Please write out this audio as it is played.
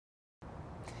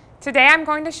Today I'm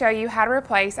going to show you how to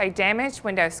replace a damaged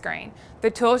window screen.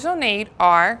 The tools you'll need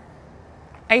are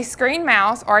a screen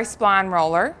mouse or a spline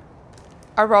roller,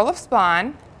 a roll of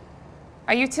spline,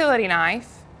 a utility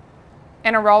knife,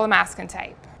 and a roll of masking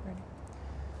tape.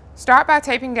 Start by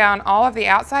taping down all of the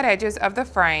outside edges of the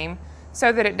frame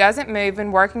so that it doesn't move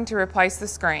when working to replace the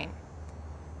screen.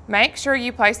 Make sure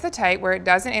you place the tape where it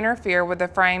doesn't interfere with the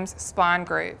frame's spline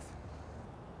groove.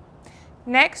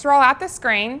 Next, roll out the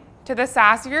screen to the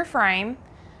size of your frame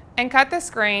and cut the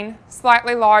screen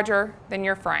slightly larger than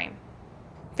your frame.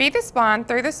 Feed the spline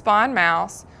through the spline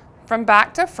mouse from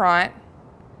back to front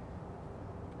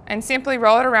and simply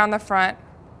roll it around the front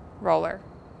roller.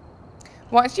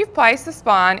 Once you've placed the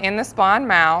spline in the spline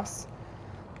mouse,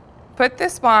 put the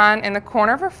spline in the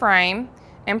corner of a frame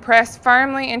and press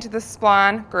firmly into the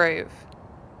spline groove.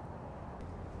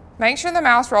 Make sure the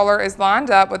mouse roller is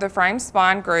lined up with the frame's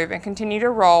spline groove and continue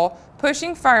to roll,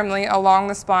 pushing firmly along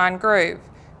the spline groove.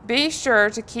 Be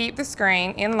sure to keep the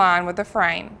screen in line with the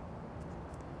frame.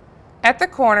 At the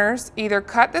corners, either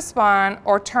cut the spline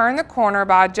or turn the corner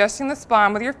by adjusting the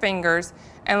spline with your fingers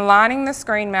and lining the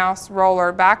screen mouse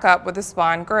roller back up with the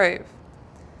spline groove.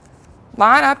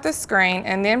 Line up the screen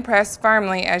and then press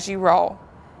firmly as you roll.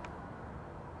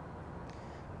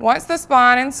 Once the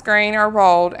spline and screen are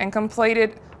rolled and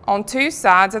completed on two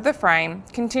sides of the frame,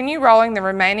 continue rolling the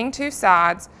remaining two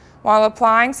sides while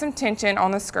applying some tension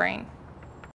on the screen.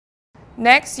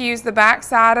 Next, use the back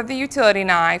side of the utility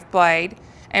knife blade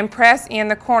and press in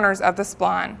the corners of the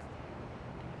spline.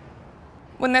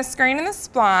 When the screen and the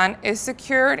spline is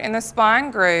secured in the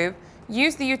spline groove,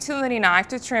 use the utility knife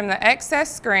to trim the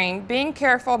excess screen, being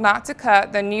careful not to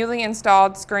cut the newly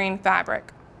installed screen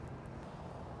fabric.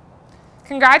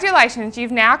 Congratulations,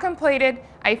 you've now completed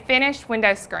a finished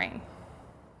window screen.